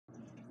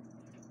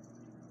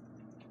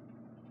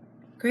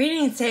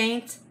Greetings,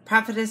 saints.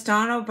 Prophetess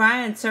Dawn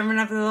O'Brien, servant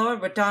of the Lord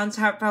with Dawn's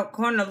Heartfelt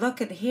Corner.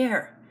 Look at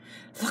here.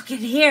 Look at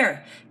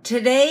here.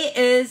 Today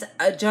is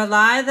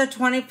July the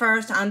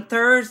 21st on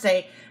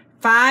Thursday,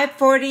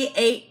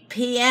 5:48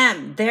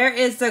 p.m. There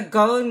is the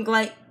Golden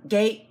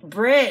Gate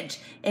Bridge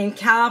in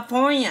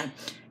California.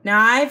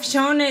 Now, I've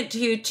shown it to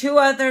you 2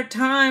 other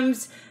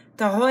times.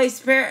 The Holy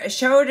Spirit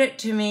showed it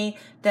to me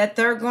that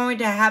they're going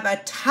to have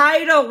a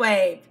tidal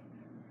wave.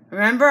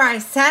 Remember, I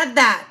said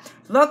that.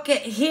 Look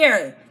at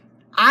here.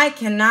 I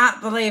cannot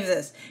believe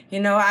this.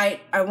 You know, I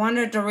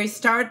wanted to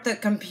restart the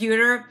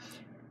computer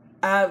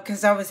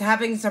because I was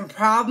having some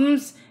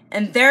problems.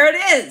 And there it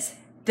is.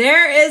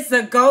 There is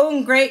the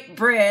Golden Gate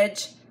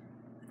Bridge,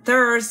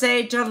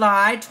 Thursday,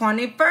 July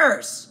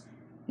 21st.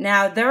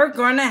 Now, they're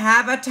going to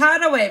have a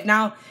tidal wave.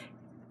 Now,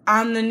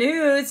 on the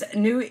news,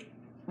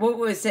 what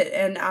was it,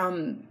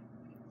 in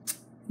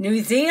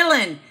New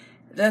Zealand,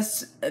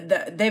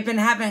 they've been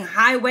having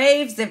high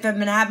waves. They've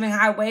been having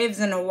high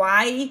waves in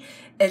Hawaii.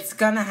 It's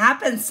going to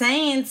happen,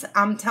 saints.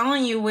 I'm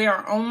telling you, we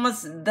are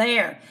almost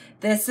there.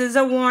 This is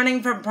a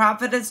warning from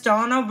Prophetess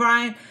Dawn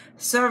O'Brien,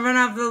 servant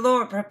of the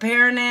Lord.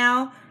 Prepare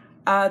now.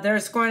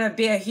 There's going to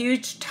be a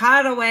huge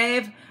tidal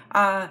wave,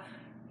 a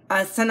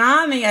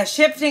tsunami, a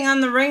shifting on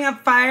the ring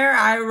of fire.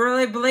 I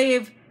really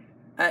believe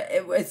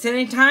it's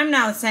any time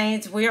now,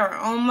 saints. We are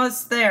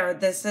almost there.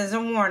 This is a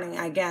warning,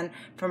 again,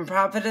 from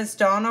Prophetess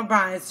Dawn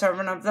O'Brien,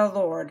 servant of the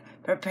Lord.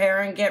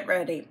 Prepare and get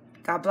ready.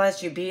 God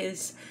bless you.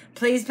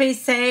 Please be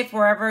safe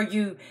wherever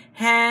you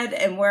head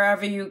and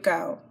wherever you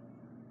go.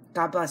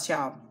 God bless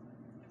y'all.